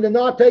 No one's going to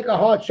not take a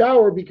hot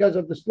shower because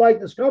of the slight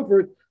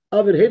discomfort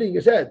of it hitting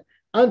his head.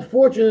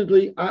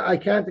 Unfortunately, I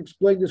can't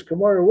explain this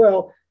Gemara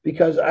well,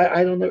 because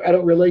I don't know, I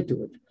don't relate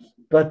to it.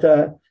 But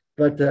the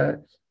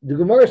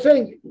Gemara is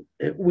saying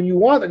when you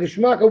want a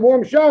geschmack, a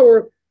warm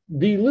shower,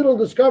 the little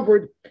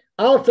discomfort,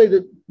 I'll say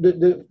that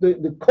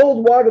the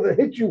cold water that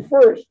hits you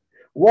first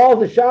while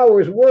the shower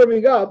is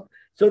warming up,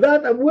 so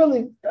that I'm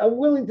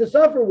willing to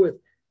suffer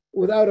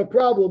without a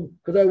problem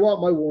because I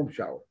want my warm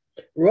shower.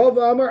 Rav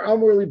Amar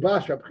Amar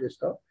Bas Rab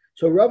Chisda.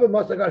 So Rav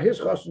must have got his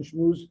chas and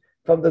shmuz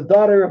from the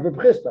daughter of Rab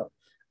Chisda.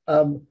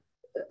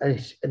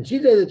 And she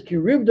said it's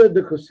kirivda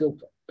de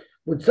kosilta.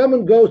 When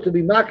someone goes to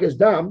be makis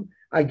dam,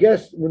 I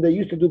guess when they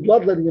used to do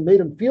bloodletting, it made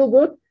them feel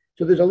good.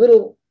 So there's a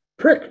little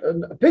prick,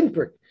 a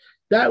pinprick.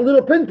 That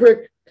little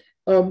pinprick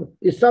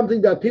is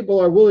something that people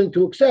are willing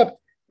to accept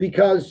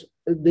because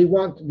they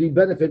want the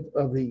benefit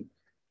of the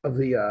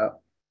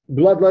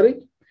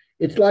bloodletting.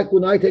 It's like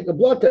when I take a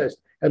blood test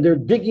and they're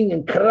digging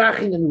and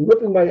cracking and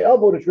ripping my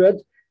elbow to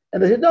shreds,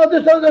 and they said, "No,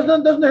 this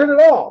doesn't hurt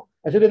at all."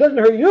 I said, "It doesn't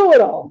hurt you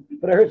at all,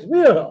 but it hurts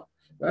me at all."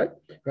 Right?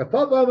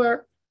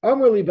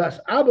 Amrli Bas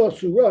Abba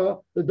Surah,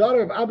 the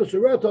daughter of Abba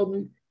Surah, told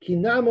me,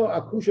 "Kinamo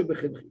akusha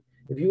b'chidchi."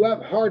 If you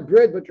have hard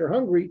bread but you're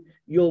hungry,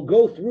 you'll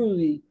go through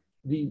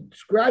the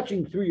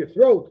scratching through your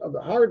throat of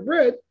the hard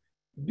bread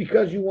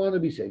because you want to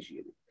be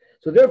satiated.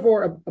 So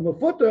therefore, a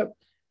mafuta,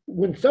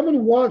 when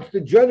someone wants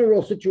the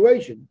general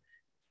situation,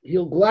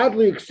 he'll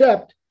gladly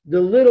accept the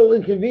little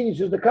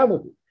inconveniences that come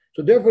with it.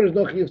 So therefore, there's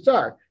no chiyuv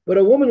tzar. But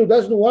a woman who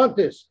doesn't want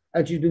this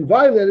and she's been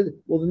violated,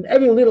 well, then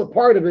every little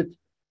part of it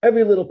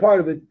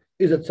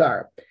is a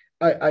tzar.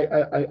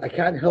 I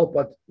can't help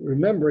but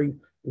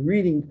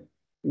reading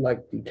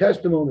like the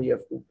testimony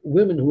of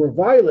women who were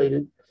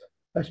violated,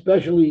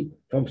 especially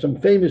from some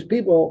famous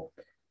people.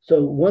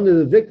 So one of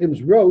the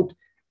victims wrote,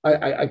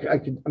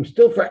 I'm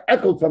still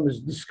echoed from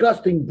his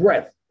disgusting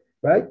breath,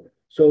 right?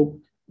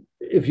 So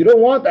if you don't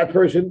want that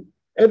person,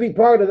 every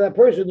part of that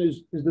person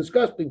is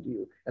disgusting to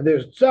you, and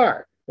there's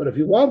tsar. But if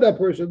you want that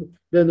person,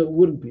 then it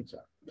wouldn't be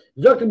tsar.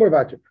 Is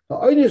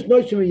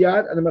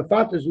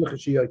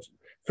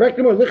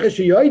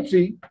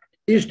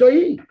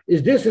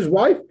this his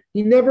wife?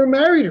 He never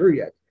married her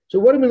yet. So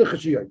what do you mean?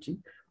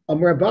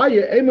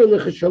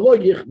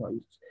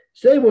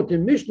 Say what the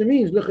Mishnah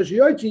means,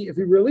 if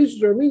he releases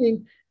her,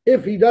 meaning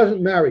if he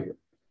doesn't marry her.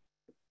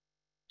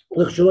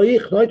 What does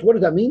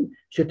that mean?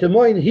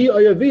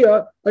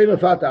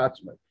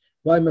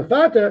 By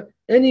mafata,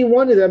 any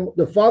one of them,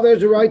 the father has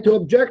the right to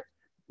object,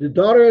 the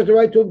daughter has the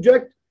right to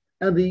object,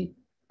 and the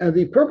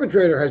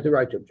perpetrator has the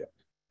right to object.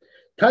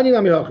 Tani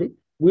Namihachi,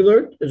 we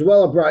learned as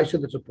well a brayso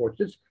that supports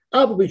this.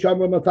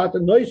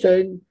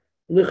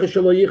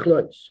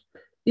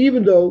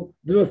 Even though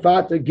the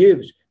mafata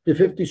gives the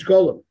 50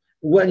 skolim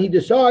when he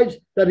decides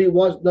that he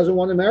doesn't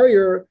want to marry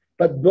her,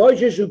 but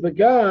boishes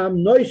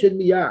upagam noisin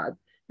miyad,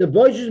 the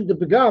boishes and the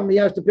pagam he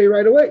has to pay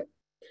right away.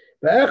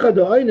 Ve'echad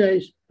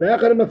ha'oines,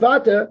 ve'echad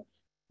ha'mafata,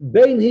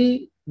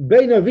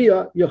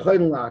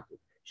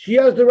 she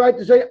has the right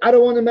to say, I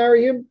don't want to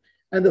marry him.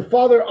 And the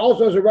father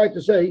also has a right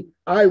to say,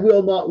 I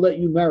will not let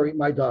you marry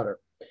my daughter.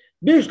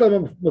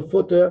 Bishlam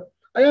mafuta,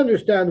 I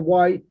understand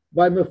why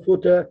by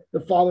mafuta the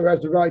father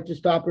has the right to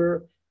stop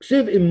her.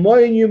 Ksiv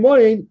imoyin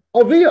yumoyin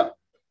avia.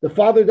 The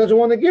father doesn't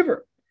want to give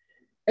her.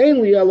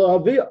 Ainli ela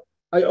avia.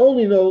 I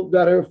only know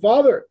that her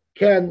father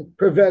can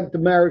prevent the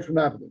marriage from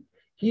happening.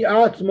 He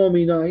asks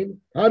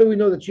mominayin. How do we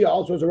know that she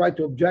also has a right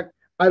to object?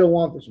 I don't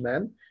want this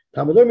man.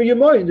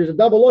 There's a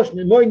double ocean.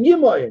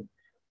 Yimayin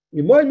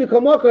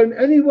mikamakan, and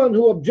anyone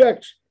who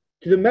objects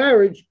to the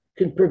marriage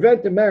can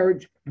prevent the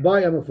marriage by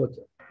a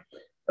mafuta.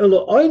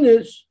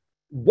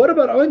 What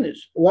about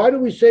oinis? Why do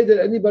we say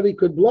that anybody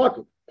could block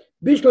it?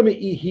 Bishlami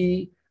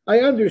ihi, I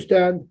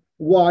understand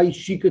why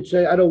she could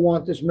say, I don't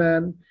want this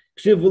man.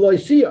 Sia is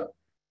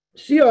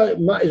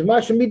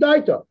masha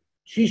midaita.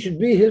 She should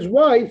be his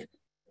wife,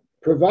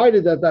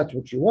 provided that that's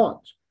what she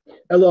wants.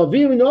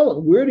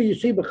 Where do you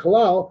see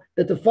b'chalal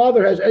that the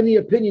father has any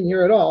opinion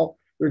here at all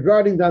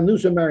regarding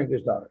Danusa marrying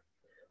his daughter?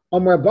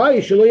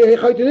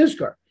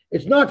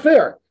 It's not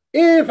fair.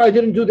 If I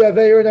didn't do the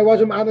aveir and I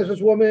wasn't honest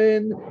as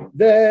woman,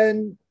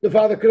 then the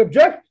father could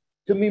object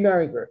to me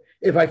marrying her.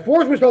 If I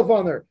force myself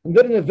on her and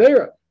did an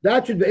aveir,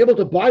 that should be able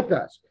to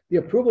bypass the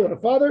approval of the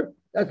father.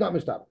 That's not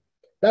mistake.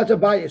 That's a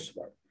bias.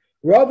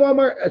 Rav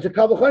Amar, as a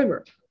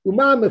kavachomer,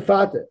 umam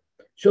mefate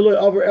shaloi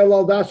over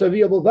elal das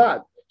aviyabel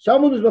vad.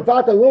 Someone who's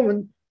mafata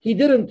woman, he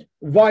didn't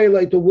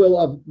violate the will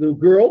of the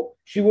girl.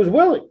 She was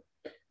willing.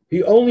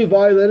 He only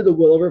violated the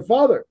will of her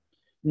father.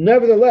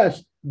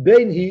 Nevertheless,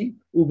 ben he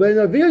uben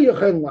avir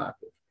yochen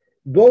la'akiv.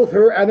 Both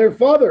her and her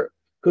father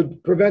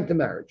could prevent the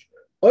marriage.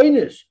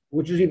 Oinis,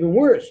 which is even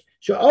worse,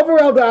 she'avar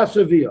al das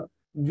aviyah,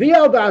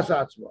 v'al das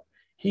atzma.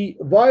 He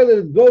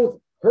violated both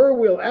her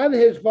will and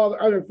his father,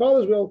 and her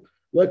father's will.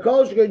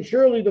 And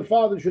surely the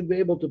father should be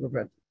able to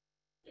prevent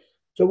it.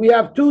 So we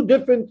have two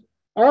different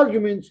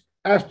arguments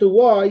as to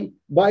why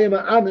by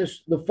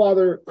anis the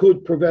father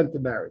could prevent the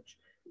marriage.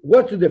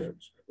 What's the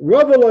difference?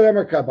 Rava lo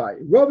yamer kabai.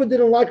 Rava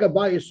didn't like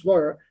Abayi's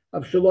svara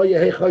of shelo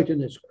yehei chayte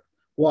nisker.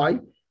 Why?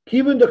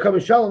 Kivin de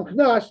kamishalom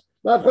knas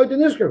lav chayte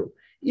niskeru.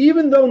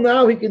 even though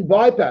now he can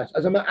bypass,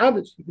 as a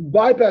ma'adis, he can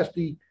bypass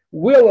the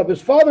will of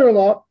his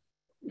father-in-law,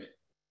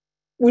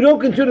 we don't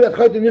consider that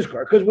chayt in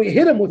niskar because we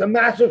hit him with a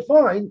massive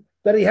fine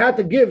that he had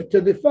to give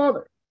to the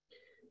father.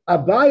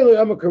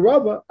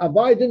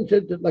 Abai didn't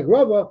say like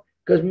Rava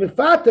because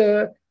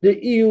mifata the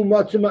iu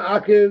matzima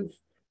akiv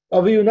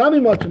of iu nami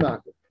matzima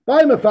akiv.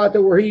 By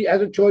mifata, where he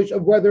has a choice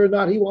of whether or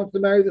not he wants to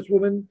marry this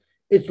woman,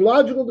 it's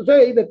logical to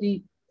say that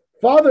the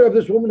father of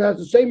this woman has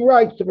the same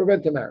rights to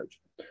prevent the marriage.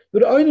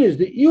 But oinis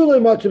the iu le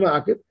matzima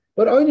akiv,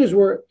 but oinis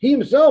where he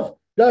himself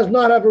does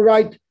not have a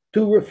right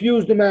to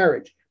refuse the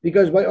marriage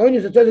because by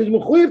oinis it says he's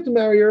mechuyev to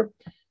marry her.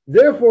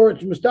 Therefore,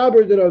 it's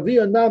mustaber that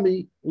avia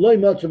nami le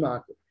matzima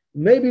akiv.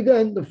 Maybe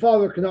then the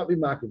father cannot be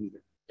makriv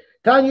either.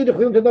 Tanya to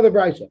another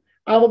brisa.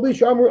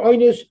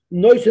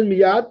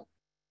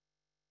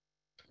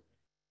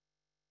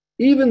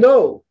 Even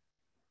though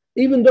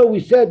we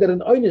said that an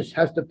oinus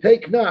has to pay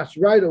knas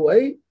right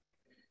away,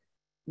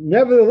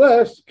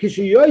 nevertheless,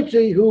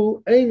 kishiyoytzi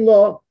who ain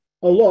law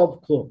alav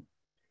klum.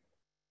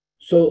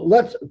 So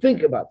let's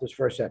think about this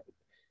for a second.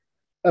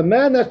 A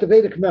man has to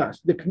pay the knas.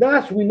 The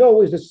knas we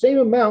know is the same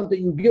amount that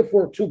you give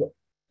for a ksuba.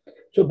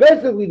 So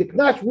basically, the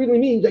knas really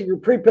means that you're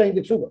prepaying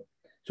the ksuba.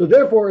 So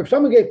therefore, if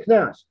someone gave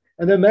knas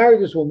and then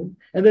married this woman,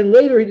 and then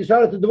later he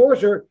decided to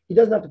divorce her, he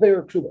doesn't have to pay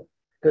her ksuba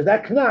because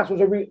that knas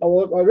was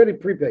already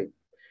prepaid.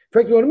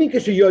 Frankly, what I mean,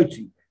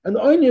 kishayoytzi. And the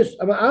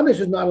oinus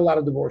is not allowed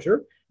to divorce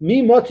her.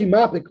 Mi mati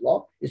mapik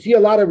law. Is he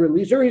allowed to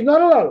release her? He's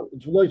not allowed.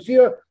 It's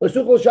loisia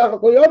l'suchol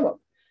shachak l'yoma.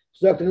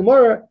 So the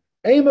Gemara,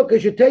 ema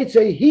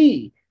kishateitze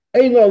he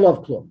ein lo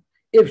love klum.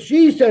 If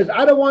she says,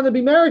 I don't want to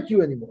be married to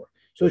you anymore,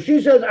 so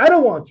she says, I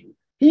don't want you.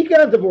 He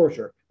can't divorce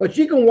her, but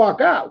she can walk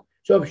out.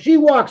 So if she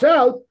walks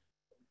out,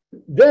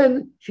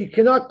 then she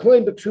cannot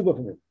claim the ksuba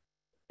from him.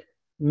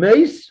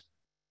 Mace,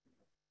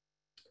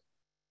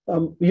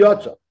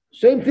 yotza.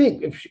 Same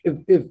thing.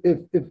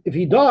 If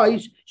he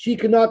dies, she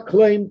cannot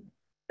claim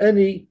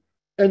any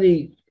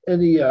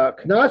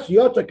knas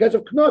yotza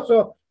kesef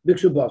knasa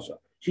b'ksubasa.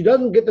 She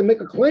doesn't get to make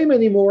a claim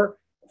anymore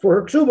for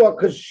her ksuba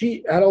because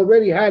she had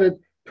already had it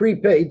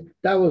prepaid.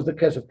 That was the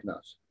kesef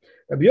knas.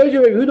 Rabbi Yosy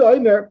ben Yehuda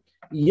Omer,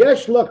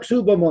 yesh la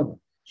ksuba mana.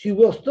 She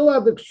will still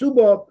have the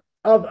ksuba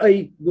of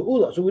a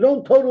geula. So we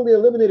don't totally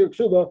eliminate her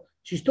ksuba.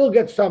 She still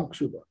gets some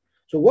ksuba.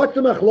 So what's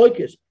the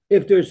machloikis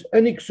if there's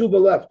any ksuba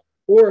left?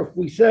 Or if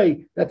we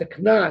say that the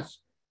knas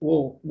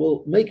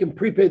will make him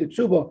prepay the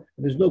ksuba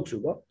and there's no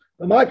ksuba,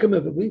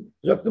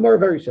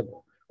 very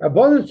simple.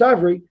 Rabbanan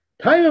Savri,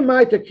 time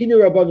my takina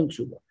Rabbanan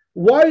ksuba.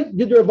 Why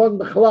did the Rabbanan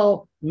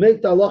Bechalal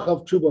make the halacha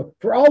of ksuba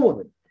for all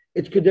women?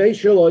 It's kadei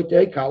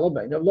shaloite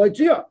kalabain of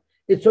loitzia.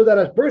 It's so that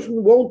a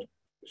person won't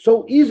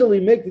so easily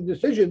make the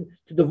decision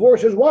to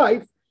divorce his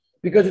wife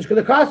because it's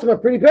going to cost him a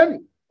pretty penny.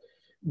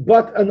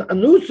 But an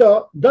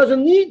anusa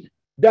doesn't need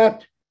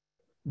that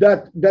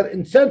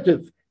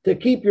incentive to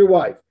keep your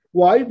wife.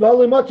 Why?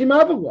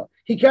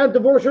 He can't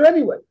divorce her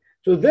anyway.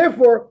 So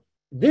therefore,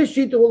 this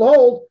shita will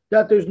hold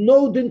that there's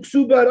no din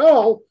ksuba at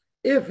all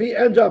if he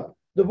ends up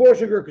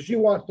divorcing her because she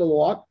wants to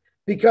walk,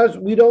 because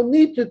we don't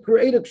need to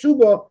create a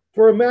ksuba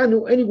for a man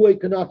who anyway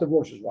cannot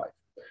divorce his wife.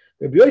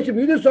 You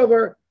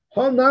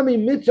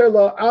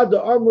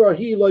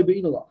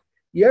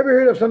ever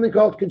heard of something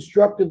called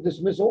constructive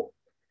dismissal?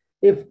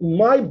 If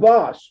my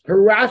boss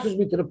harasses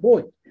me to the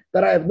point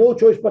that I have no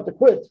choice but to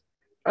quit,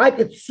 I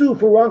could sue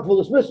for wrongful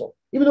dismissal,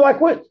 even though I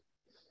quit.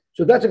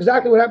 So that's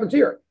exactly what happens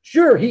here.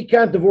 Sure, he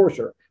can't divorce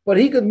her, but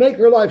he could make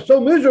her life so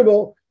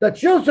miserable that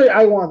she'll say,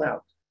 I want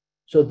out.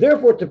 So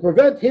therefore, to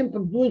prevent him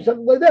from doing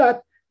something like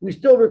that, we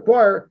still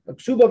require a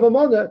ksuba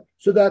v'amana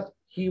so that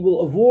he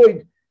will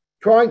avoid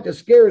trying to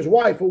scare his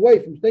wife away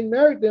from staying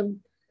married to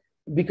him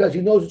because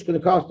he knows it's going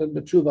to cost him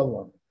the ksuba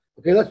v'amana.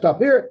 Okay, let's stop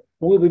here,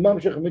 and we'll be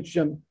mamshech and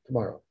mitzvah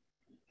tomorrow.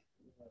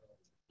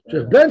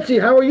 So Benzi,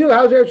 how are you?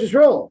 How's Eretz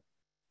Yisrael?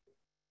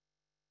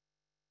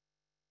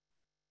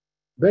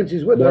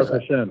 Benzi's with us.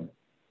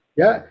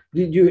 Yeah.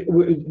 Did you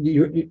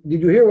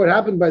hear what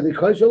happened by the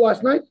Kaisel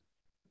last night?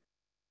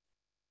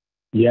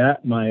 Yeah,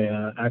 my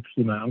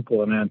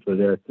uncle and aunt were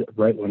there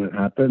right when it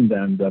happened,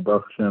 and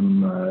Baruch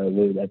Hashem,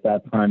 at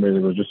that time there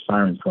was just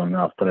sirens going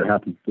off, but it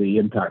happened. The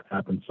impact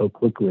happened so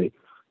quickly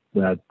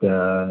that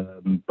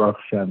Baruch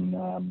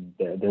Hashem,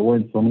 there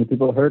weren't so many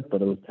people hurt,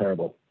 but it was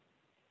terrible.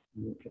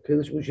 Okay,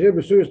 listen, we should hear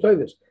Basuras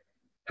Tovis.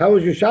 How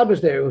was your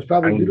Shabbos there? It was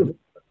probably beautiful.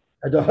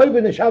 At the Hoib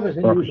in the Shabbos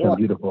in Yerushalayim.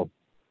 Beautiful.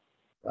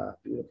 Wow,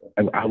 beautiful.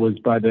 I was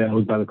by the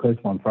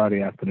Kotel on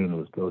Friday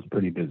afternoon. It was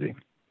pretty busy.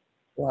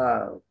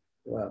 Wow.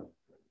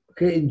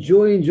 Okay,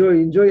 enjoy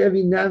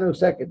every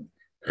nanosecond.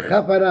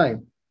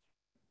 Chaparayim.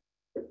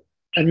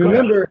 And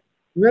remember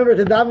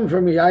to daven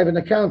for me. I have an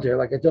account here,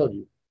 like I told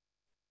you.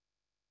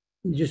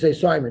 You just say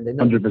Simon. They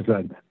know.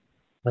 100%.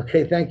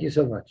 Okay, thank you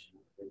so much.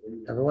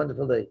 Have a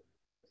wonderful day.